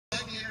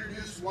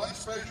one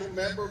special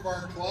member of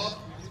our club,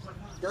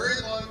 very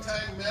long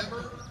time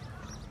member.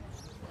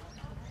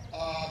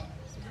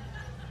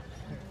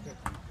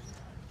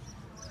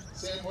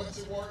 Sam,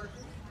 what's the award?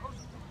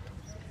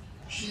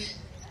 She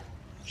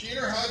and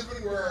her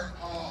husband were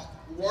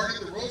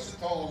awarded the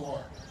Rosenthal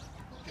Award.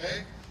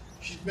 Okay,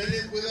 she's been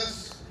in with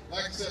us,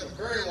 like I said, a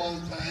very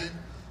long time.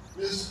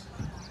 Miss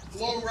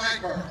Flo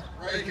Reichardt,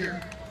 right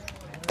here.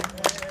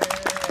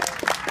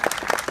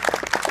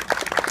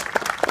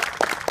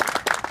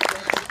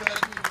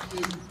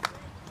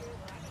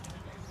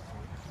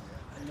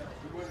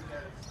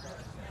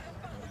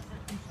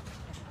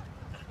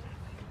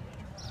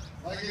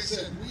 Like I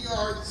said, we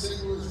are the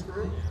St. Louis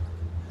group.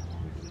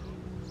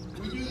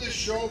 We do this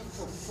show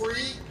for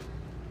free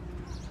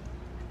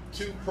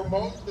to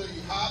promote the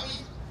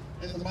hobby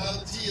and the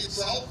Model T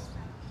itself.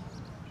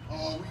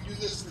 We do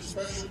this for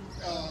special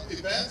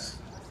events.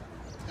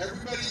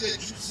 Everybody that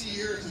you see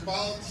here is a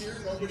volunteer.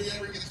 Nobody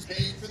ever gets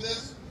paid for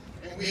this.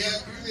 And we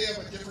usually have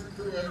a different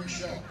crew every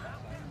show.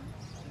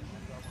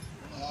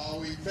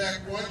 In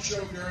fact, one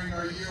show during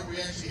our year, we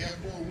actually have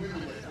 4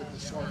 women that put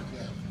this car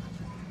together.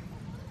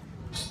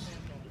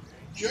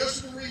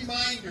 Just a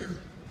reminder,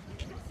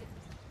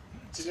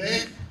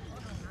 today,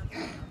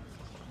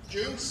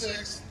 June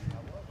 6th,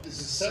 is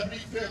the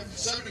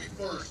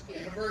 71st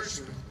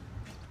anniversary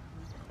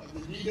of the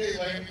D-Day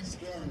landing of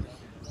Germany.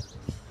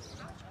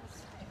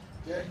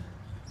 Okay?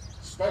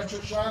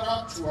 Special shout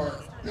out to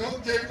our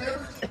military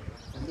members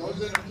and those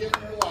that have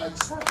given their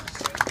lives for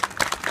us.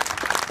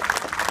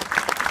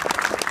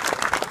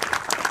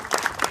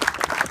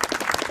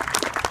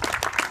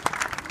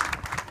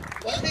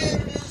 Let me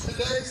introduce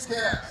today's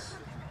cast.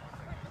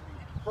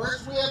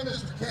 First, we have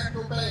Mr. Ken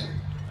Cobain.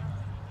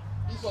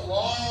 He's a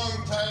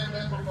long-time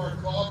member of our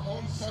club,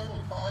 owns several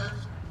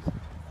cars.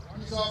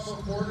 He's also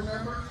a board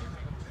member.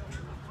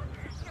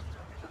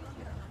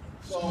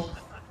 So,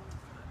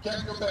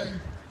 Ken Cobain.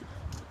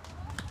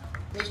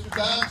 Mr.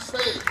 Don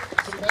Spade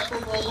is a member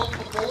of our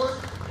local board,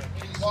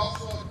 and he's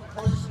also a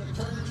person to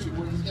turn to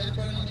when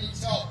anybody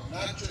needs help,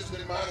 not just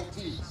in Model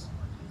Ts.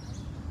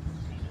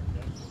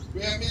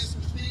 We have Mr.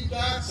 Steve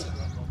Dodson,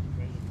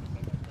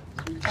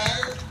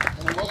 retired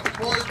and a local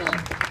board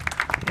member.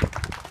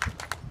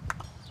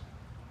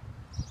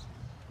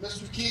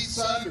 Mr. Keith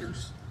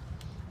Saunders,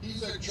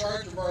 he's in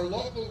charge of our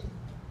local,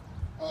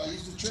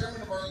 he's the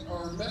chairman of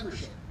our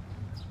membership.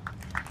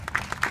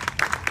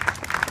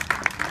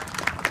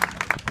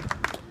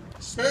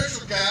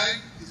 Special guy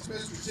is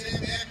Mr.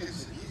 Sam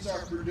Atkinson. He's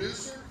our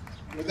producer.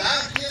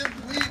 Without him,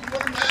 we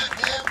would not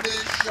have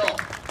this show.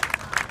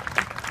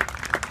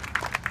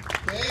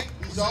 Okay?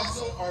 He's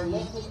also our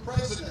local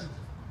president.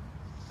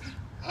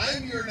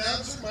 I'm your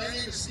announcer. My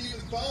name is Stephen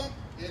Thumb,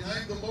 and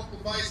I'm the local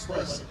vice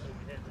president.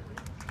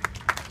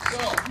 So,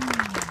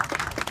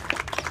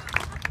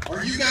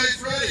 are you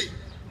guys ready?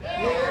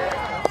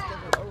 Yeah.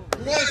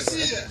 You want to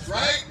see this,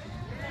 right?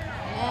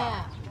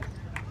 Yeah.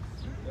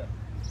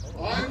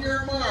 On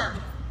your mark,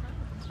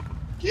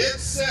 get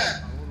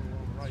set,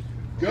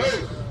 go.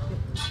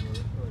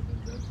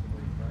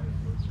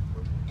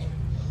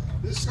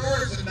 This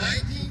car is a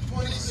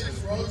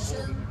 1926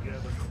 Roadster.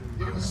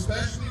 It was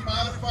specially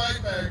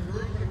modified by a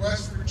group in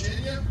West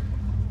Virginia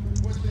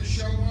who put this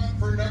show on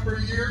for a number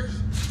of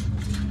years.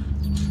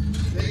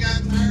 They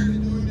got tired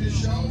of doing this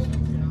show,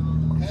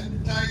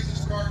 advertised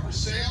this car for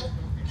sale.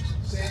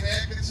 Sam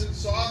Atkinson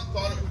saw it,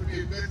 thought it would be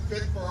a good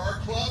fit for our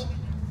club.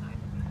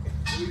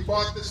 We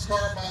bought this car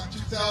about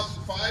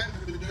 2005 and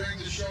have been doing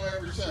this show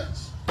ever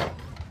since.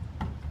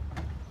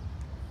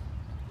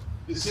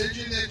 This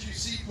engine that you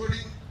see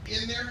putting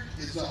in there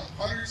is a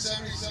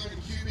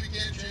 177 cubic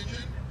inch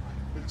engine.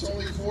 It's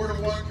only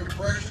 4-to-1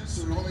 compression,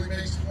 so it only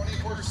makes 20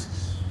 horses.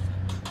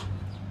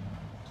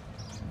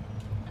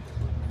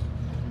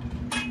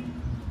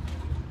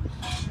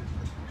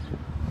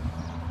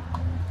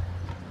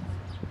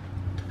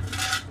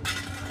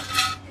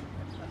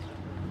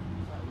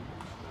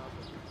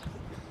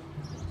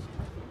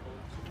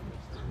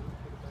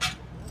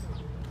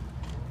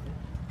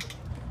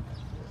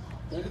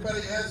 If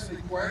anybody has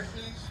any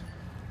questions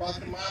about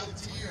the Model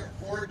T or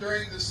Ford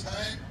during this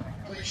time,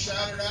 please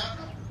shout it out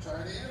and I'll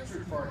try to answer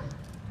it for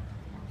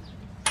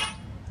you.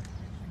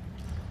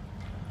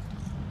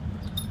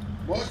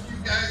 Most of you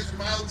guys are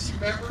Model T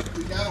members.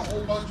 We got a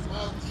whole bunch of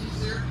Model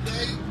Ts here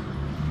today.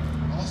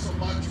 Also a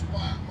bunch of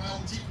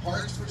Model T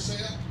parts for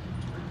sale.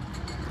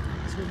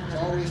 It's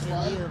always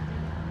fun.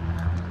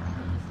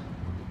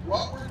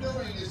 What we're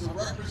doing is a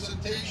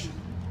representation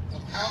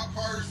of how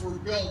cars were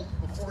built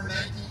before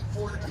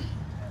 1914.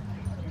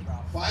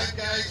 5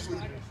 guys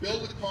would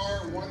build a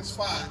car in one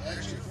spot.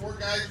 Actually, 4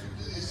 guys would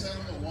do the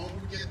assembly and 1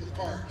 would get the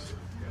parts.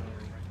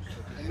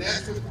 And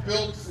that's what the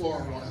build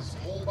floor was. A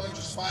whole bunch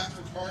of spots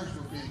where cars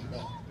were being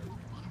built.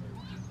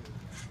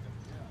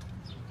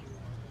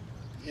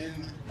 In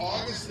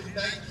August of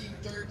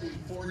 1913,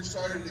 Ford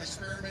started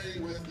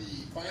experimenting with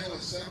the final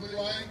assembly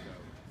line.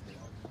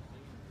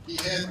 He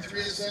had 3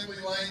 assembly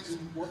lines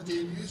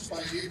in use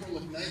by April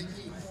of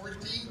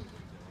 1914.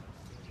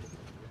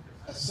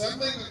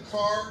 Assembling a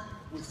car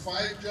with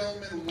 5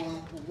 gentlemen in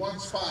one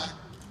spot,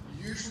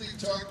 usually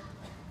took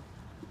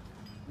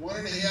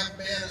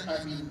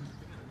 1.5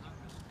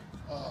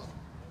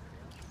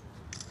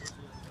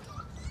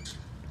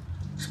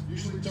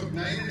 usually took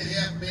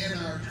 9.5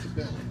 man-hours to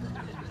build.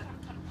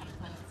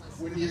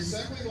 When the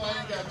assembly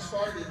line got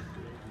started,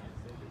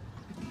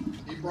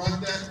 he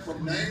brought that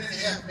from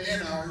 9.5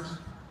 man-hours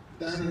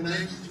down to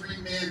 93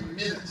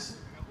 man-minutes,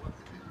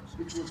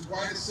 which was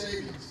quite a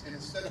savings. And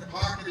instead of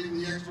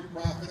pocketing the extra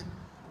profit,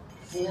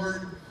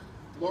 Ford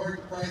lowered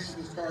the price of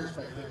his cars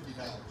by $50.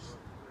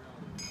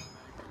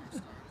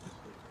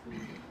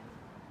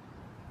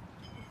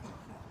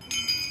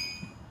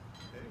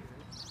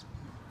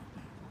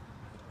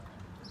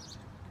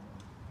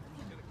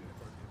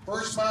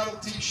 First Model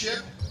T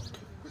ship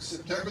was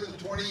September the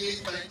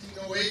 28th,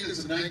 1908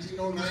 as a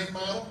 1909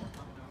 model.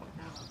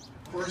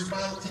 First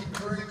Model T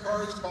touring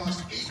cars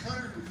cost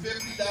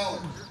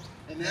 $850,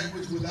 and that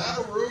was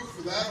without a roof,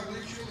 without a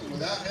windshield, and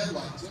without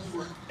headlights. Those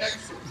were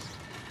extras.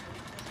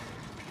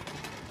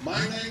 My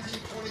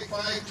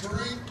 1925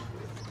 touring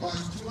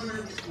cost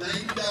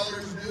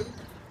 $290 new.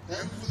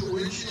 That was with a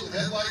windshield,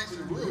 headlights,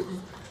 and a roof.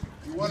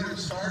 If you wanted a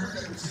starter,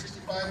 that was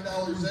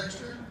 $65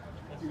 extra.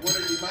 If you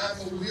wanted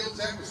demountable wheels,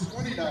 that was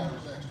 $20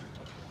 extra.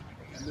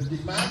 And the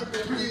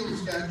demountable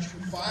wheels got you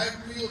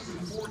 5 wheels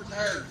and 4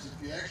 tires.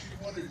 If you actually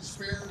wanted a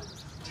spare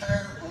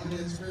tire on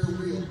that spare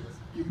wheel,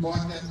 you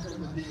bought that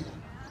from the dealer.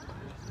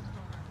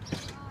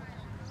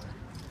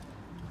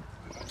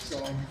 So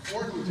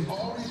Ford was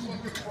always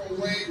looking for a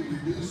way to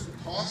reduce the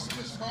cost of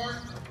his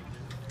car,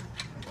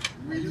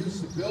 reduce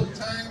the build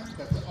time,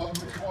 but to up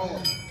the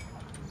quality.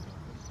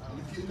 And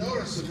if you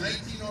notice, a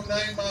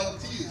 1909 Model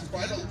T is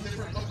quite a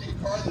different looking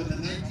car than a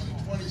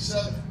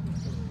 1927.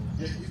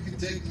 Yet you can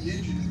take the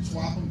engine and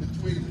swap them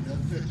between them, and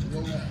they'll fit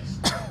real nice.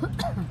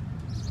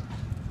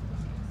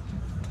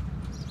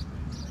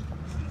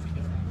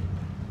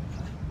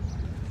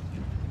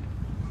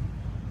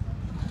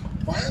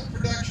 Final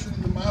production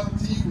of the Model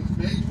T was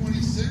May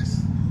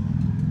 26,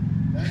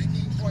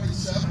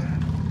 1927.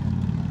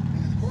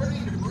 And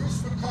according to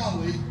Bruce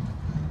McCauley, it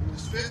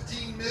was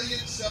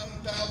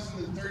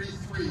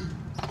 15,007,033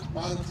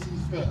 Model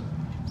Ts built.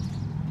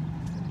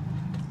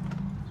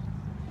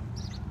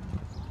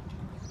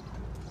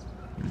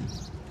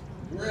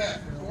 We're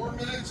at 4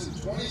 minutes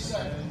and 20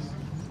 seconds.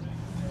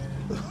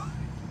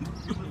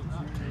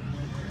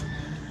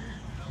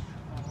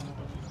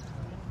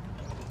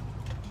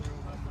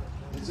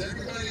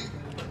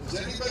 Does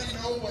anybody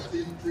know what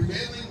the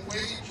prevailing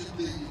wage at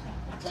the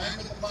time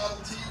of the Model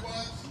T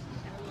was?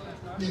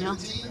 In the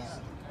teens?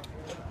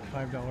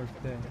 $5 a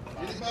day.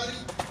 Anybody?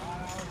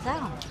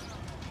 No.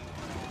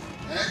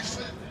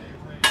 Actually,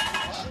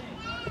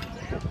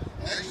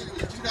 it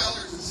was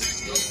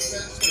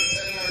 $2.68 for a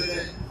 10-hour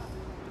day.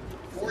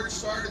 Ford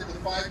started the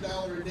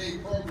 $5 a day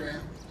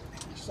program.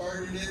 He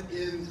started it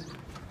in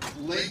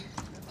late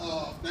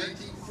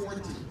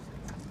 1914.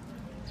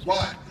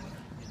 But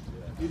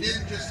you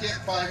didn't just get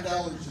 $5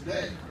 a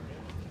day.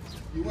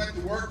 You went to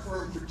work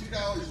for him for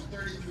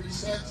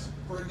 $2.33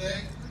 per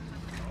day.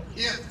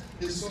 If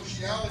his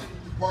sociology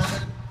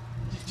department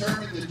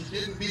determined that you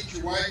didn't beat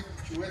your wife,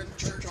 that you went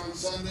to church on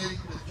Sunday,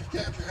 that you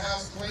kept your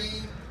house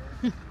clean,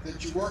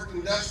 that you worked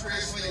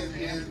industriously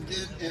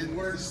and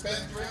weren't a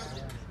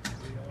spendthrift,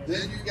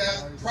 then you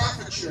got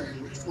profit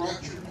sharing, which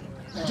brought your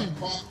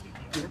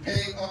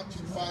pay up to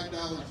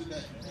 $5 a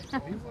day.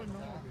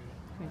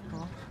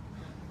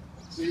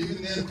 So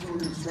even then,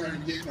 Ford was trying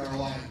to get in our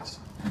lines.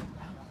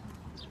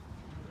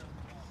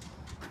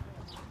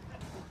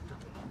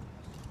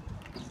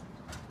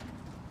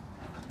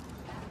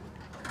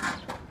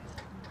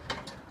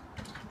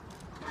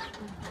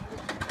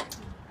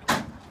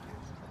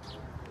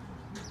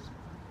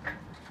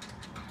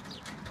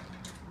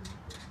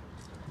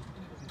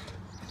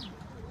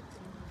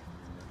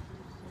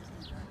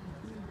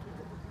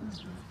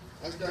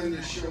 I've done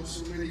this show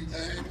so many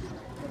times,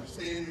 I'm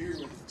standing here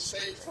with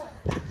stage fright.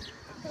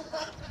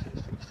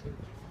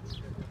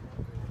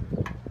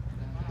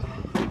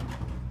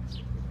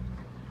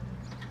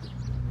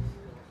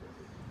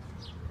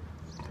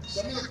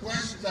 Some of the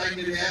questions I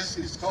get asked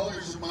is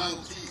colors of Model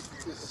Ts,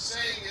 because the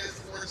saying is,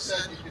 Ford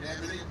said you could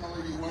have any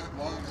color you want as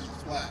long as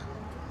it's black.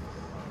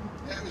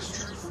 That was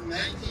true from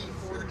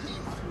 1914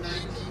 through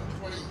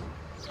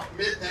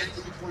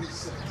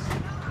mid-1926.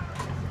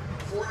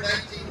 Before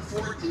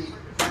 1914,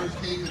 cars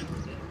came in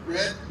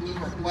red, blue,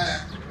 or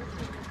black.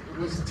 It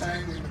was a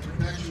time when the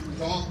production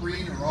was all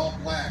green or all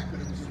black, but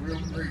it was a real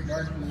very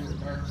dark blue or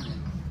dark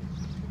green.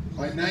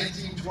 By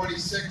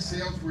 1926,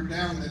 sales were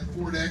down, that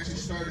Ford actually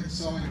started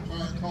selling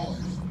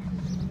colors,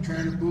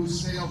 trying to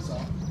boost sales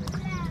up.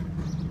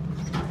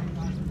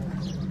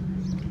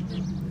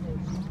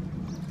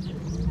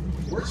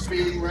 We're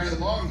speeding right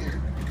along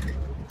here.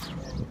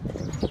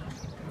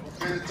 What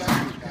kind of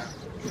time we got?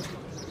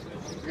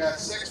 We got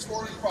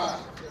 6:45.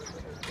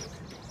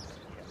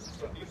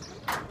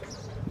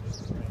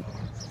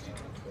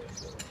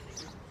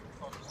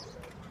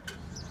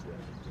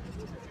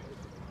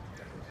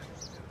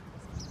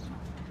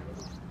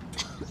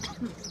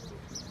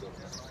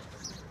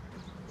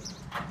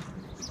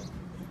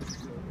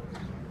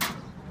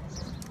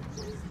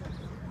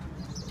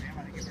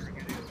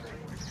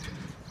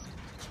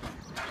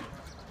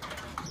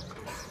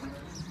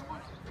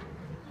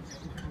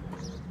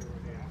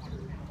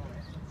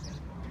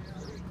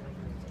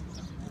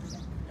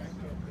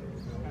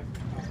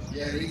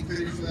 Yeah,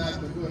 850 without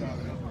the hood on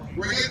it.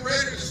 We're getting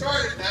ready to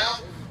start it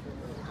now.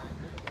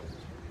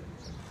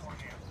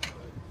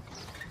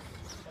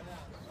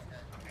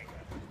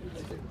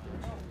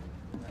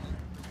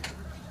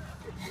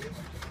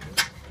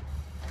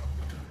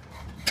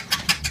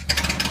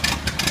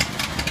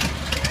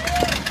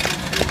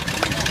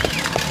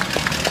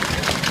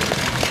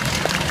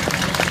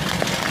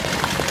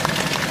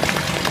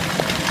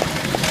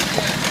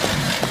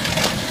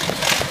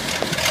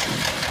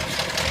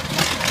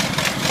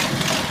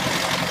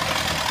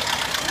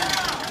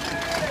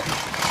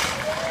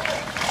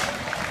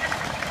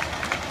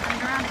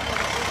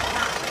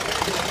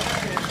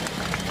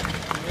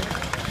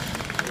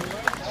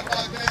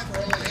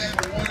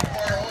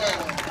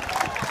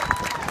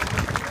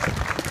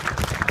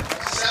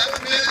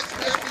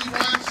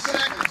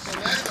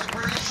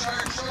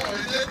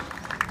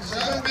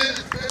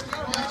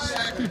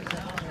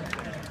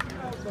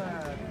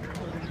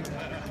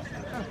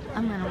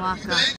 I'm gonna walk up.